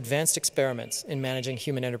the most advanced experiments in managing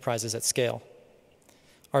human enterprises at scale.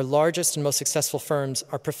 Our largest and most successful firms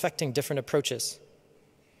are perfecting different approaches.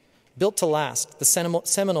 Built to Last, the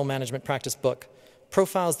seminal management practice book,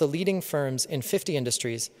 profiles the leading firms in 50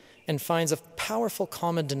 industries and finds a powerful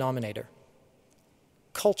common denominator: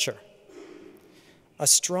 culture. A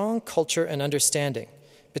strong culture and understanding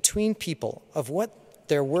between people of what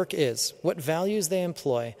their work is, what values they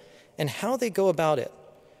employ, and how they go about it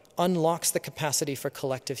unlocks the capacity for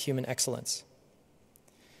collective human excellence.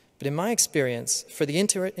 But in my experience, for the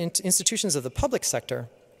institutions of the public sector,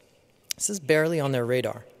 this is barely on their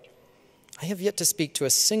radar. I have yet to speak to a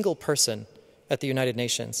single person at the United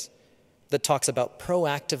Nations that talks about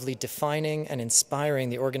proactively defining and inspiring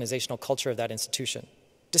the organizational culture of that institution,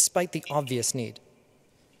 despite the obvious need.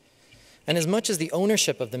 And as much as the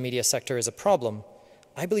ownership of the media sector is a problem,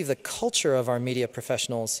 I believe the culture of our media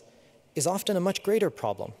professionals is often a much greater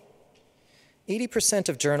problem. 80%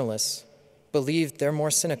 of journalists believe they're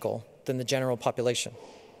more cynical than the general population.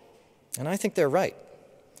 And I think they're right.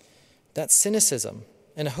 That cynicism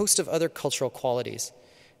and a host of other cultural qualities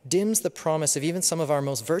dims the promise of even some of our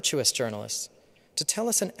most virtuous journalists to tell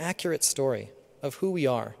us an accurate story of who we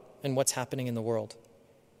are and what's happening in the world.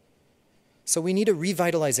 So we need a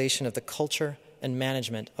revitalization of the culture and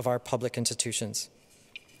management of our public institutions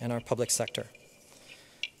and our public sector.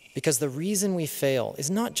 Because the reason we fail is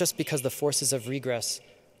not just because the forces of regress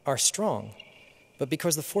are strong, but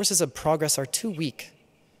because the forces of progress are too weak.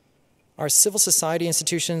 Our civil society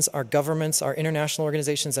institutions, our governments, our international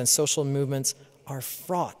organizations, and social movements are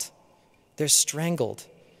fraught. They're strangled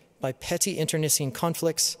by petty internecine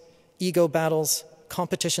conflicts, ego battles,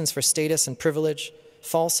 competitions for status and privilege,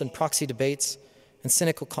 false and proxy debates, and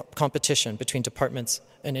cynical competition between departments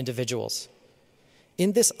and individuals.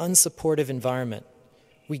 In this unsupportive environment,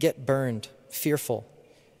 we get burned, fearful,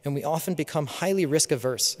 and we often become highly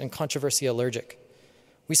risk-averse and controversy allergic.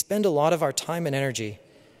 We spend a lot of our time and energy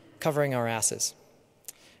covering our asses.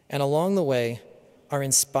 And along the way, our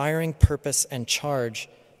inspiring purpose and charge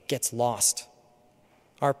gets lost.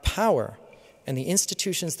 Our power and the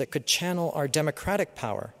institutions that could channel our democratic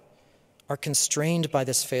power are constrained by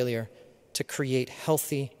this failure to create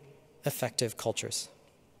healthy, effective cultures.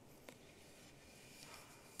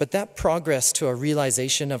 But that progress to a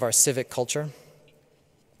realization of our civic culture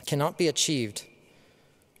cannot be achieved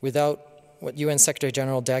without what UN Secretary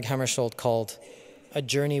General Dag Hammarskjöld called a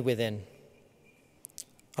journey within,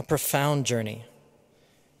 a profound journey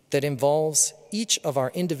that involves each of our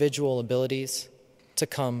individual abilities to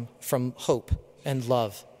come from hope and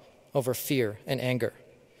love over fear and anger.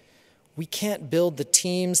 We can't build the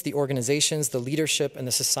teams, the organizations, the leadership, and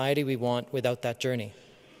the society we want without that journey.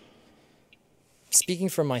 Speaking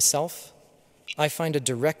for myself, I find a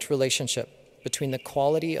direct relationship between the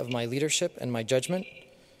quality of my leadership and my judgment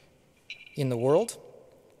in the world,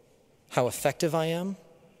 how effective I am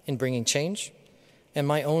in bringing change, and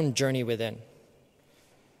my own journey within.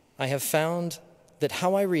 I have found that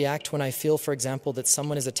how I react when I feel, for example, that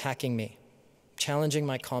someone is attacking me, challenging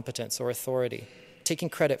my competence or authority, taking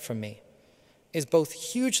credit from me, is both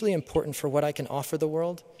hugely important for what I can offer the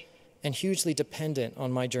world and hugely dependent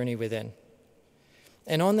on my journey within.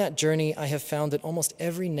 And on that journey, I have found that almost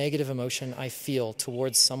every negative emotion I feel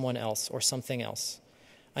towards someone else or something else,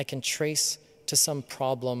 I can trace to some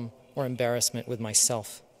problem or embarrassment with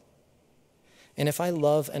myself. And if I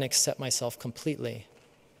love and accept myself completely,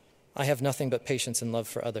 I have nothing but patience and love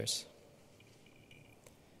for others.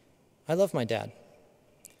 I love my dad.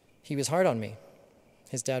 He was hard on me.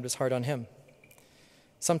 His dad was hard on him.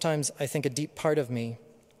 Sometimes I think a deep part of me,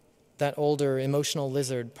 that older emotional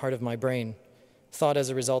lizard part of my brain, thought as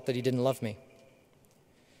a result that he didn't love me.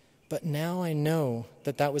 But now I know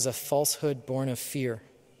that that was a falsehood born of fear.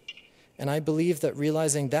 And I believe that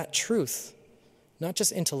realizing that truth, not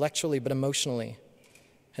just intellectually but emotionally,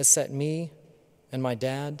 has set me and my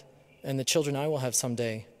dad and the children I will have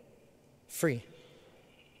someday free.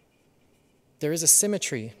 There is a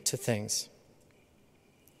symmetry to things.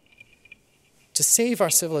 To save our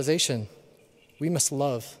civilization, we must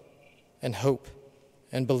love and hope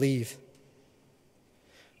and believe.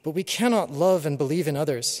 But we cannot love and believe in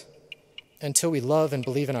others until we love and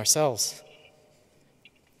believe in ourselves.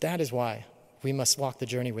 That is why we must walk the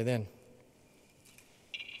journey within.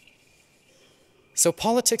 So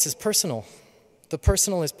politics is personal. The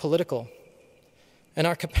personal is political. And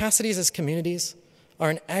our capacities as communities are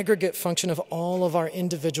an aggregate function of all of our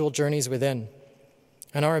individual journeys within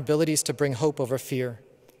and our abilities to bring hope over fear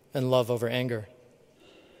and love over anger.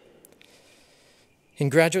 In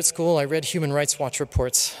graduate school, I read Human Rights Watch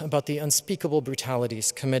reports about the unspeakable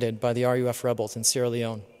brutalities committed by the RUF rebels in Sierra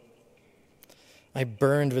Leone. I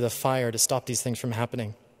burned with a fire to stop these things from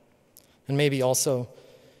happening, and maybe also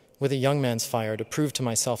with a young man's fire to prove to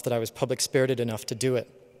myself that I was public-spirited enough to do it.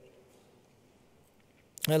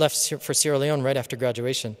 I left for Sierra Leone right after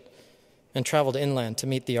graduation and traveled inland to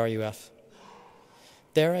meet the RUF.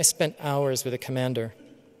 There I spent hours with a commander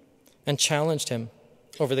and challenged him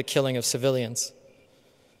over the killing of civilians.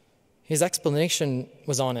 His explanation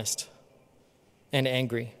was honest and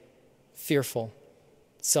angry, fearful,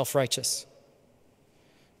 self-righteous.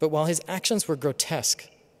 But while his actions were grotesque,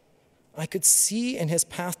 I could see in his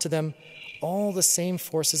path to them all the same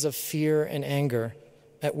forces of fear and anger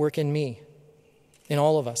at work in me, in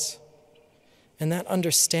all of us. And that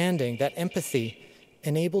understanding, that empathy,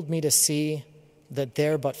 enabled me to see that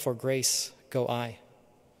there but for grace go I.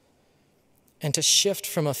 And to shift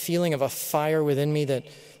from a feeling of a fire within me that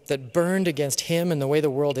burned against him and the way the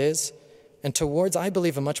world is, and towards, I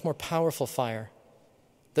believe, a much more powerful fire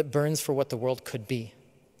that burns for what the world could be.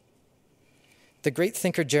 The great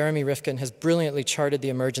thinker Jeremy Rifkin has brilliantly charted the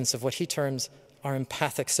emergence of what he terms our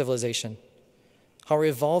empathic civilization, how our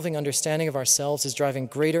evolving understanding of ourselves is driving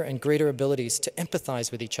greater and greater abilities to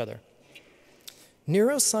empathize with each other.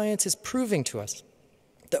 Neuroscience is proving to us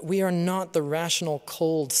that we are not the rational,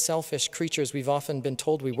 cold, selfish creatures we've often been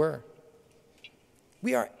told we were.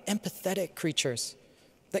 We are empathetic creatures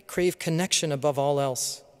that crave connection above all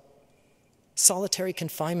else. Solitary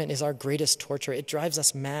confinement is our greatest torture. It drives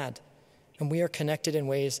us mad, and we are connected in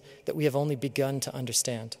ways that we have only begun to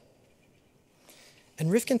understand.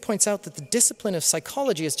 And Rifkin points out that the discipline of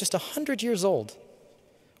psychology is just 100 years old.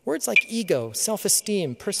 Words like ego,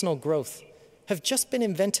 self-esteem, personal growth have just been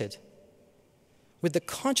invented. With the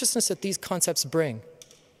consciousness that these concepts bring,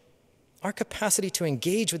 our capacity to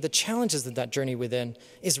engage with the challenges of that journey within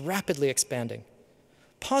is rapidly expanding.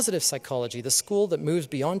 Positive psychology, the school that moves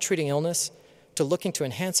beyond treating illness to looking to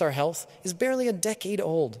enhance our health, is barely a decade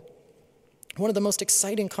old. One of the most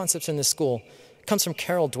exciting concepts in this school comes from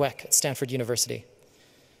Carol Dweck at Stanford University.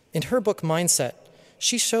 In her book, Mindset,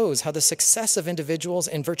 she shows how the success of individuals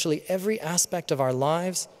in virtually every aspect of our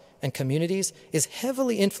lives and communities is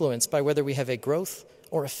heavily influenced by whether we have a growth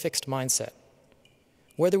or a fixed mindset,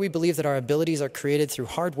 whether we believe that our abilities are created through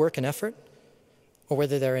hard work and effort, or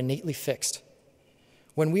whether they're innately fixed.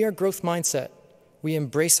 When we are growth mindset, we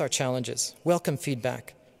embrace our challenges, welcome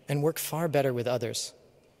feedback, and work far better with others.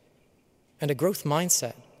 And a growth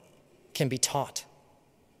mindset can be taught.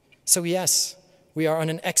 So yes, we are on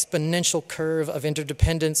an exponential curve of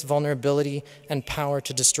interdependence, vulnerability, and power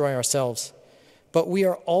to destroy ourselves. But we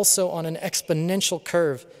are also on an exponential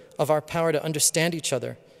curve of our power to understand each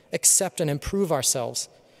other, accept and improve ourselves,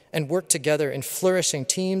 and work together in flourishing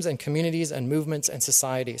teams and communities and movements and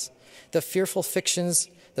societies. The fearful fictions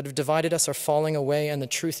that have divided us are falling away, and the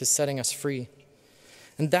truth is setting us free.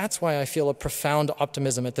 And that's why I feel a profound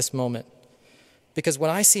optimism at this moment. Because what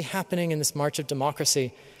I see happening in this march of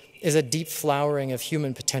democracy is a deep flowering of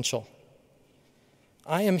human potential.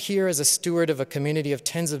 I am here as a steward of a community of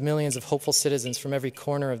tens of millions of hopeful citizens from every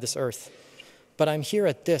corner of this earth. But I'm here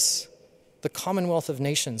at this, the Commonwealth of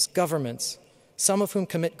nations, governments, some of whom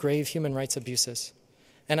commit grave human rights abuses.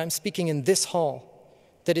 And I'm speaking in this hall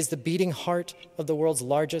that is the beating heart of the world's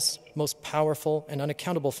largest, most powerful, and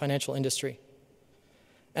unaccountable financial industry.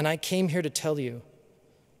 And I came here to tell you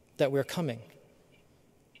that we're coming.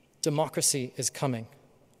 Democracy is coming.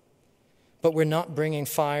 But we're not bringing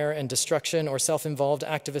fire and destruction or self-involved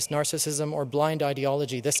activist narcissism or blind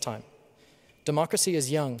ideology this time. Democracy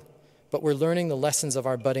is young, but we're learning the lessons of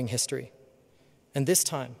our budding history. And this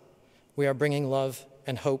time, we are bringing love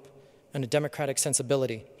and hope and a democratic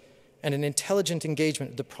sensibility and an intelligent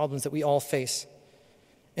engagement with the problems that we all face.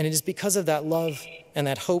 And it is because of that love and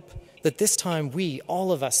that hope that this time we,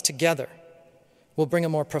 all of us together, will bring a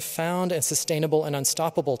more profound and sustainable and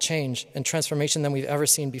unstoppable change and transformation than we've ever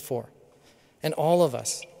seen before. And all of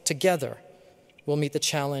us together will meet the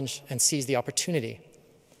challenge and seize the opportunity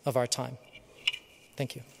of our time.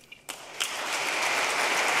 Thank you.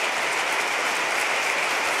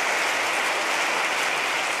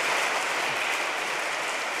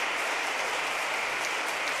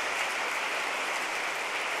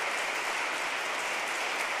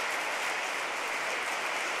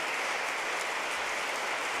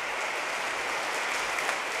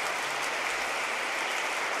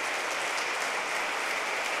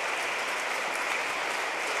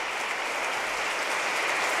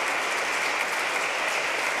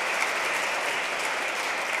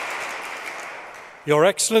 Your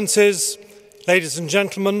Excellencies, ladies and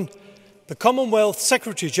gentlemen, the Commonwealth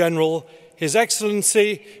Secretary-General, His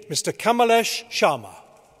Excellency Mr. Kamalesh Sharma.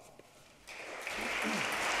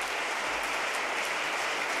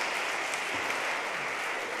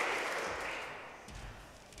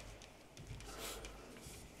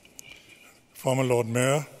 Former Lord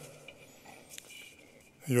Mayor,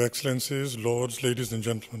 Your Excellencies, Lords, ladies and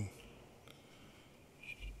gentlemen.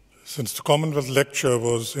 Since the Commonwealth Lecture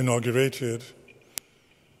was inaugurated,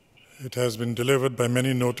 it has been delivered by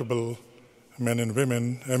many notable men and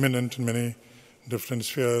women, eminent in many different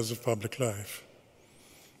spheres of public life.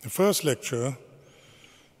 The first lecture,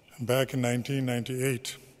 back in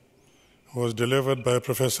 1998, was delivered by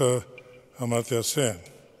Professor Amartya Sen,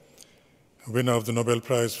 winner of the Nobel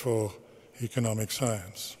Prize for Economic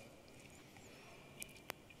Science.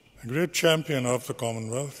 A great champion of the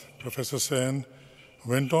Commonwealth, Professor Sen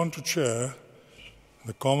went on to chair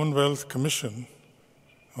the Commonwealth Commission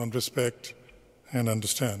on Respect and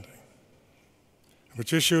Understanding,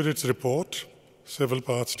 which issued its report, Civil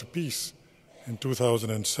Paths to Peace, in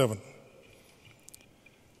 2007.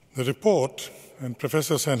 The report, and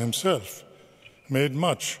Professor Sen himself, made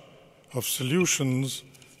much of solutions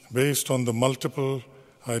based on the multiple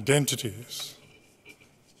identities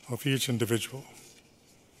of each individual.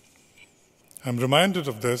 I'm reminded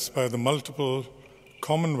of this by the multiple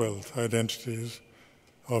Commonwealth identities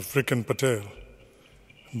of Ricken Patel,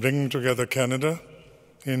 bringing together Canada,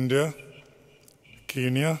 India,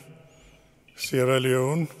 Kenya, Sierra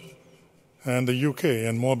Leone, and the UK,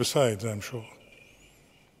 and more besides, I'm sure.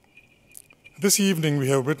 This evening we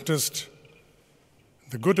have witnessed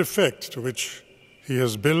the good effect to which he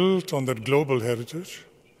has built on that global heritage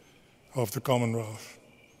of the Commonwealth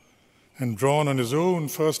and drawn on his own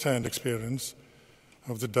first-hand experience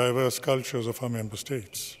of the diverse cultures of our member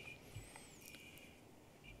states.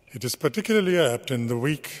 It is particularly apt in the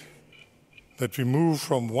week that we move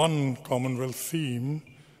from one Commonwealth theme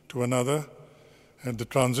to another and the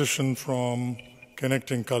transition from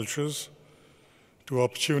connecting cultures to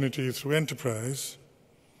opportunity through enterprise,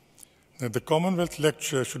 that the Commonwealth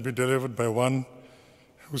Lecture should be delivered by one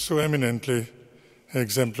who so eminently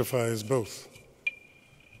exemplifies both.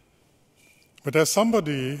 But as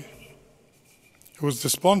somebody who is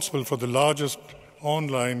responsible for the largest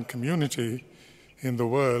online community in the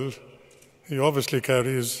world, he obviously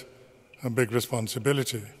carries a big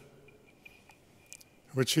responsibility,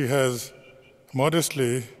 which he has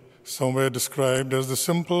modestly somewhere described as the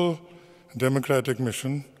simple democratic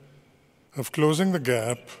mission of closing the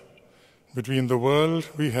gap between the world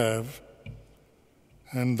we have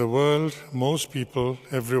and the world most people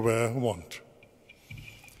everywhere want.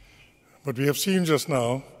 But we have seen just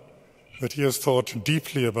now that he has thought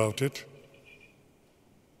deeply about it.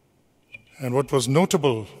 And what was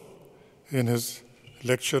notable in his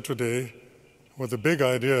lecture today were the big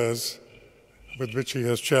ideas with which he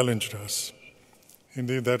has challenged us.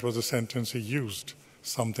 Indeed, that was the sentence he used.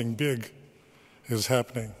 Something big is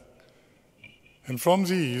happening. And from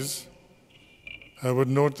these, I would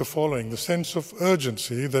note the following: the sense of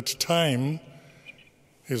urgency that time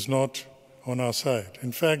is not on our side.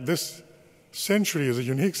 In fact, this century is a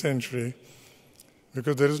unique century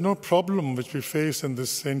because there is no problem which we face in this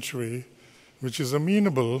century which is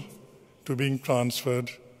amenable to being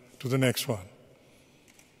transferred to the next one.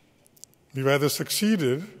 We've either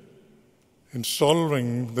succeeded in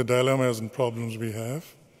solving the dilemmas and problems we have,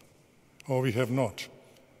 or we have not.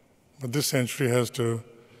 But this century has to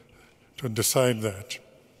decide that.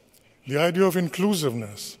 The idea of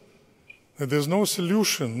inclusiveness, that there's no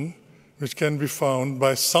solution which can be found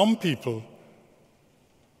by some people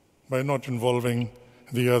by not involving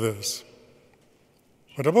the others.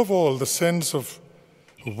 But above all, the sense of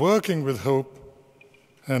working with hope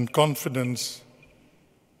and confidence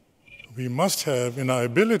we must have in our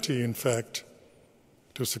ability, in fact,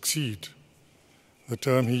 to succeed. The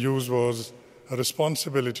term he used was a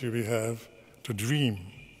responsibility we have to dream,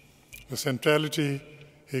 the centrality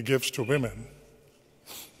he gives to women,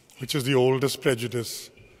 which is the oldest prejudice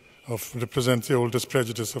represents the oldest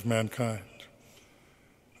prejudice of mankind.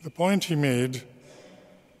 The point he made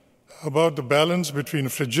about the balance between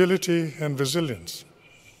fragility and resilience,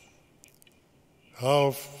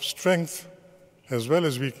 how strength as well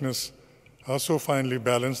as weakness are so finely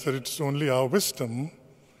balanced that it's only our wisdom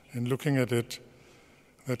in looking at it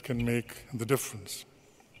that can make the difference.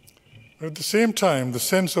 But at the same time, the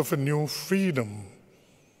sense of a new freedom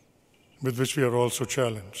with which we are also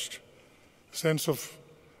challenged, a sense of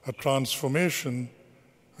a transformation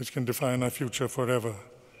which can define our future forever,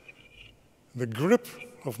 the grip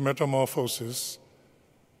of metamorphosis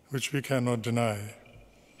which we cannot deny,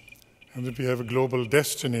 and that we have a global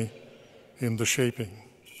destiny in the shaping.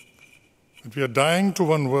 That we are dying to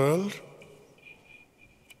one world,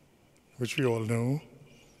 which we all know,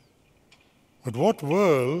 but what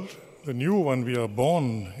world, the new one we are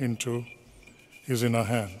born into, is in our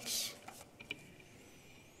hands.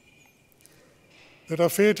 That our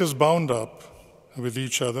fate is bound up with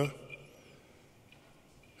each other,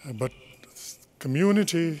 but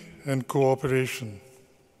community and cooperation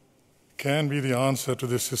can be the answer to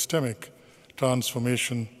this systemic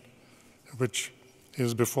transformation which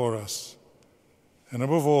is before us. And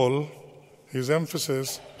above all, his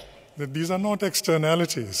emphasis that these are not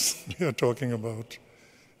externalities we are talking about.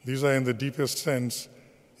 These are, in the deepest sense,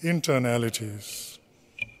 internalities.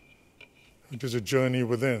 It is a journey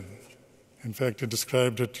within. In fact, he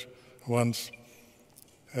described it once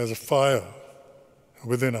as a fire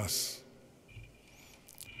within us.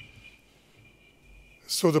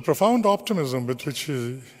 So the profound optimism with which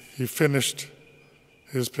he finished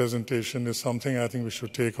his presentation is something I think we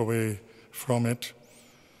should take away from it,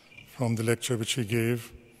 from the lecture which he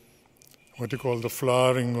gave, what he called the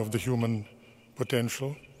flowering of the human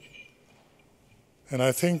potential. And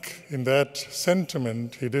I think in that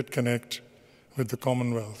sentiment he did connect with the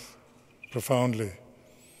Commonwealth profoundly,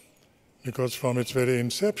 because from its very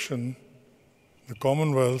inception, the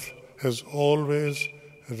Commonwealth has always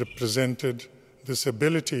represented this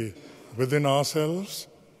ability within ourselves,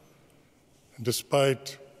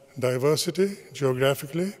 despite diversity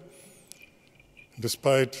geographically,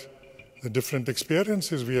 despite the different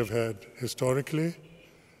experiences we have had historically,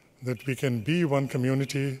 that we can be one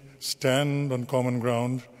community, stand on common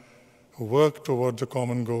ground, work towards a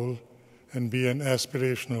common goal, and be an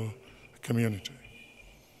aspirational community.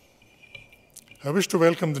 I wish to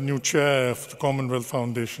welcome the new chair of the Commonwealth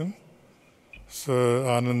Foundation, Sir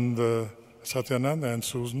Anand Satyanand and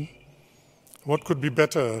Susan. What could be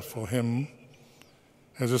better for him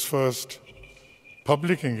as his first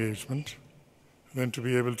public engagement than to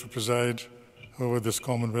be able to preside over this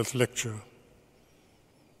Commonwealth Lecture?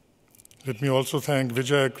 Let me also thank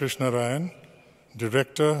Vijay Krishna Rayan,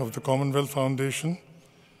 Director of the Commonwealth Foundation,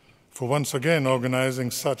 for once again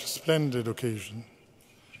organizing such a splendid occasion.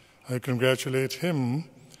 I congratulate him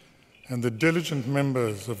and the diligent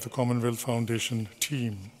members of the Commonwealth Foundation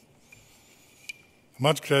team.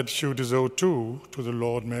 Much gratitude is owed too to the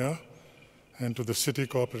Lord Mayor and to the City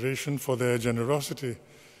Corporation for their generosity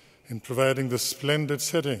in providing the splendid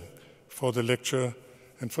setting for the lecture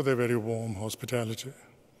and for their very warm hospitality.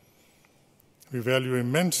 We value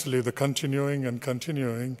immensely the continuing and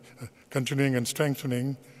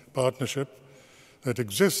strengthening partnership that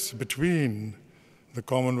exists between the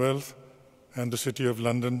Commonwealth and the City of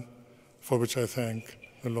London, for which I thank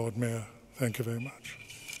the Lord Mayor. Thank you very much.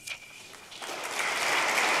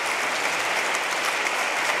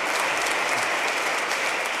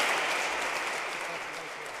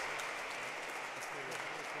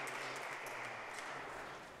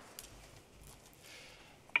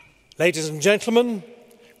 Ladies and gentlemen,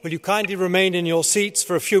 will you kindly remain in your seats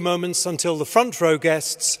for a few moments until the front row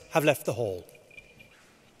guests have left the hall?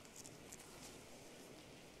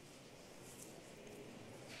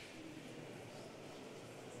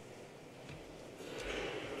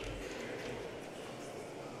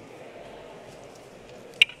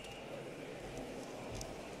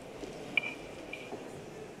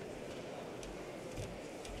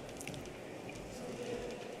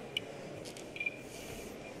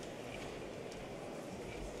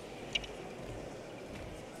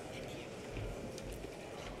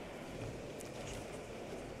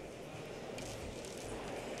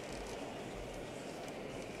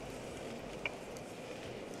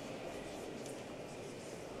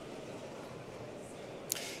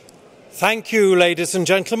 Thank you, ladies and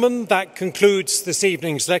gentlemen. That concludes this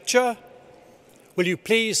evening's lecture. Will you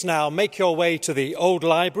please now make your way to the old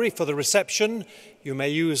library for the reception? You may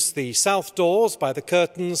use the south doors by the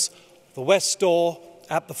curtains, the west door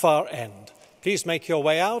at the far end. Please make your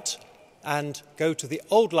way out and go to the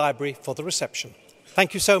old library for the reception.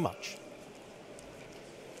 Thank you so much.